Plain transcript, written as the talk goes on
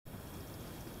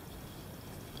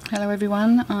Hello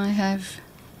everyone, I have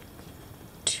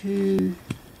two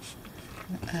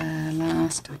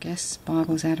last, I guess,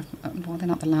 Bibles out of, well, they're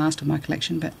not the last of my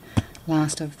collection, but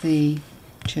last of the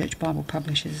Church Bible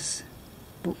Publishers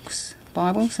books,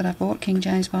 Bibles that I've bought, King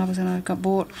James Bibles that I've got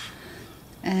bought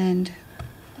and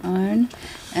own.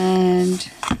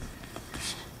 And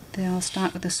then I'll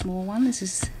start with the small one. This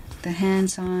is the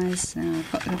hand size. Now I've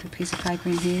got a little piece of paper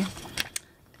in here.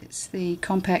 It's the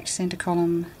compact centre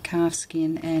column calf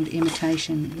skin and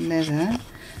imitation leather.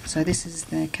 So this is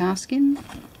the calf skin,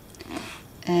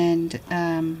 and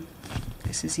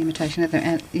this is imitation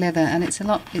leather, and it's a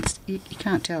lot. You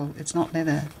can't tell it's not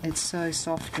leather. It's so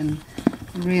soft and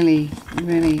really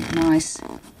nice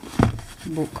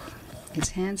book. It's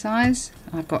hand size.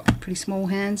 I've got pretty small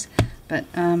hands, but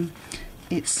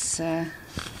it's a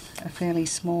fairly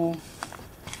small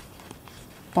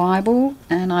Bible,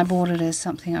 and I bought it as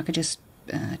something I could just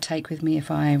take with me if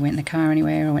I went in the car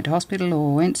anywhere, or went to hospital,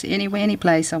 or went anywhere, any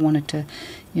place I wanted to,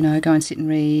 you know, go and sit and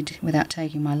read without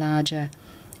taking my larger,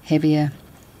 heavier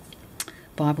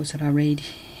Bibles that I read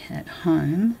at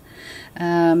home. You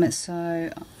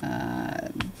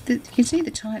can see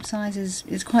the type size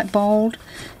is quite bold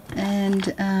and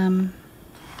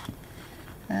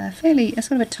fairly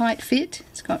sort of a tight fit.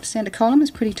 It's got centre column,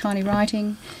 it's pretty tiny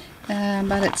writing,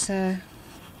 but it's a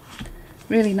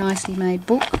really nicely made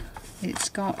book. It's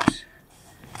got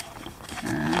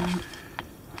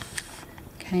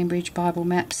Cambridge Bible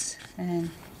Maps and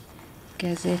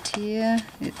Gazetteer.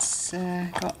 It's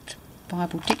got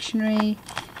Bible Dictionary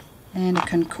and a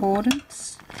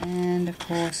concordance, and of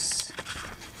course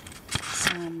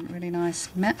some really nice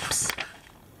maps,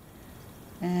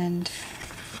 and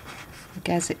the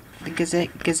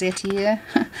Gazetteer,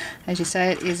 as you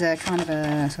say, it is a kind of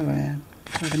a sort of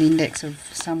an index of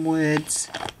some words,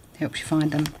 helps you find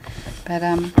them. But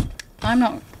I'm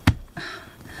not.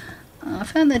 I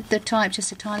found that the type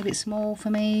just a tiny bit small for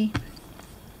me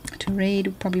to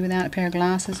read, probably without a pair of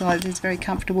glasses. It's very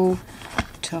comfortable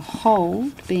to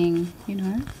hold, being, you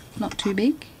know, not too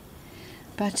big.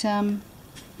 But I'm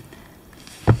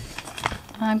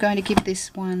going to give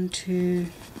this one to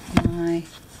my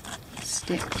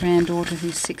step-granddaughter,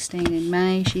 who's 16 in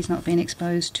May. She's not been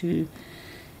exposed to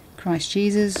Christ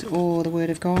Jesus or the Word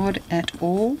of God at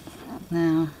all.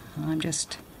 Now I'm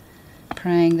just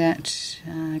praying that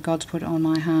God's put it on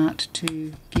my heart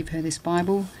to give her this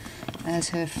Bible as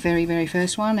her very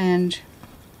first one, and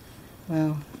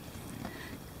well,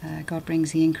 God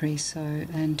brings the increase. So,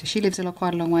 and she lives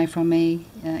quite a long way from me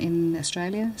in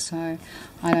Australia, so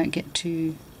I don't get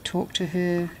to talk to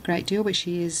her a great deal, but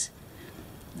she is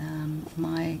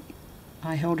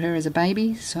I held her as a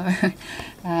baby, so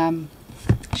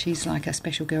she's like a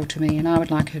special girl to me, and I would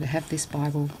like her to have this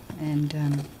Bible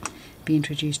and be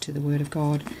introduced to the Word of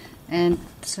God. And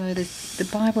so the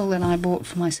Bible that I bought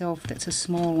for myself, that's a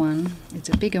small one. It's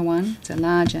a bigger one. It's a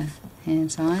larger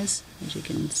hand size, as you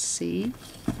can see.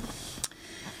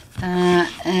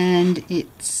 And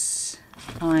it's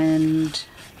ironed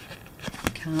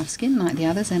calf skin like the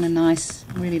others, and a nice,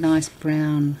 really nice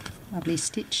brown, lovely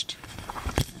stitched.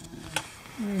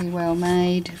 Really well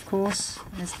made, of course,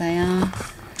 as they are.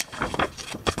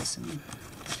 Some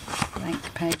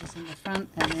blank pages in the front,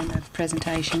 and then a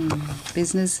presentation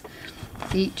business.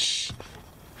 Each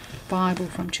Bible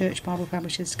from Church Bible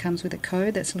Publishers comes with a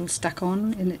code that's a little stuck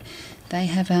on, and they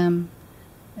have,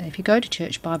 if you go to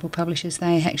Church Bible Publishers,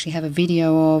 they actually have a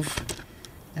video of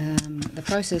the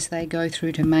process they go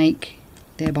through to make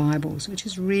their Bibles, which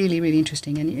is really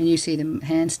interesting, and you see them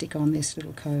hand stick on this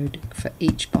little code for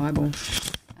each Bible,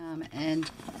 and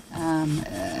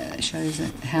shows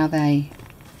how they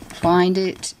bind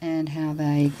it and how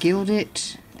they gild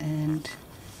it and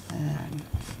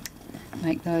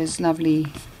make those lovely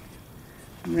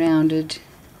rounded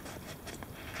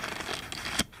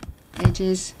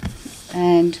edges.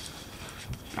 And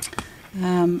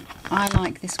I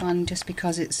like this one just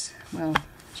because it's, well,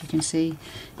 as you can see,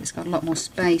 it's got a lot more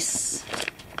space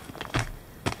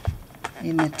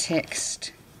in the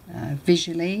text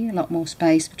visually, a lot more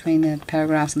space between the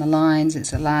paragraphs and the lines.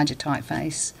 It's a larger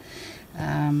typeface,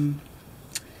 and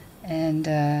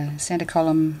centre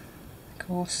column, of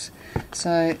course.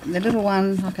 So the little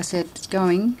one, like I said, is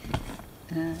going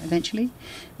eventually,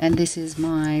 and this is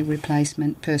my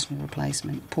replacement, personal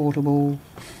replacement, portable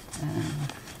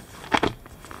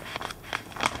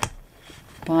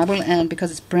Bible. And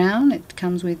because it's brown, it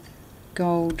comes with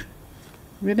gold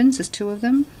ribbons. There's two of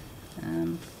them.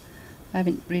 I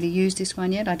haven't really used this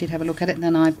one yet. I did have a look at it, and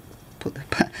then I put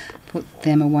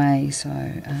them away, so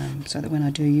that when I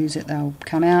do use it, they'll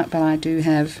come out. But I do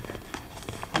have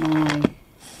my,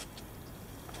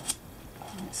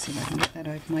 let's that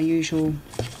over my usual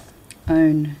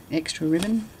own extra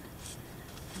ribbon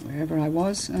wherever I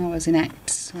was. I was in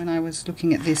Acts when I was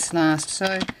looking at this last.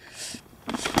 So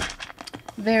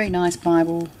very nice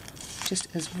Bible, just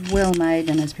as well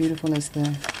made and as beautiful as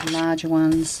the larger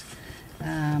ones.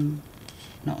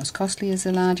 Not as costly as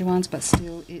the larger ones, but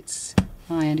still it's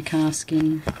high-end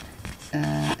calfskin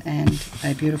and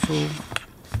a beautiful,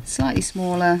 slightly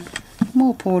smaller,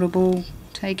 more portable,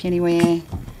 take anywhere.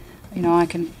 You know, I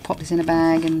can pop this in a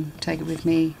bag and take it with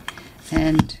me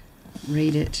and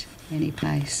read it any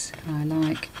place I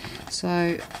like.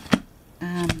 So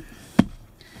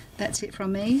that's it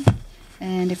from me,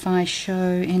 and if I show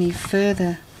any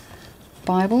further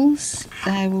Bibles,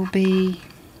 they will be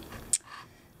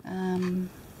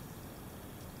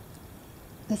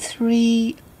the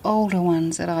 3 older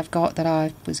ones that I've got that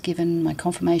I was given, my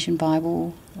confirmation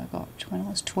Bible I got when I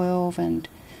was 12, and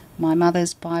my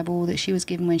mother's Bible that she was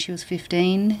given when she was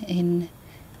 15 in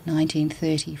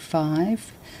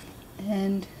 1935,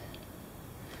 and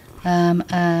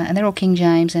they're all King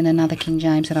James, and another King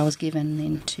James that I was given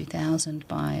in 2000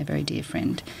 by a very dear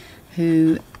friend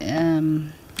who,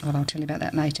 well, I'll tell you about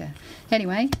that later.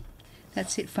 Anyway,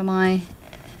 that's it for my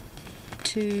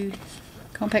 2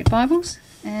 compact Bibles,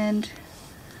 and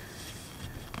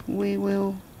we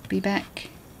will be back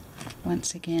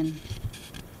once again.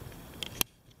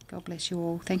 God bless you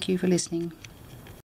all. Thank you for listening.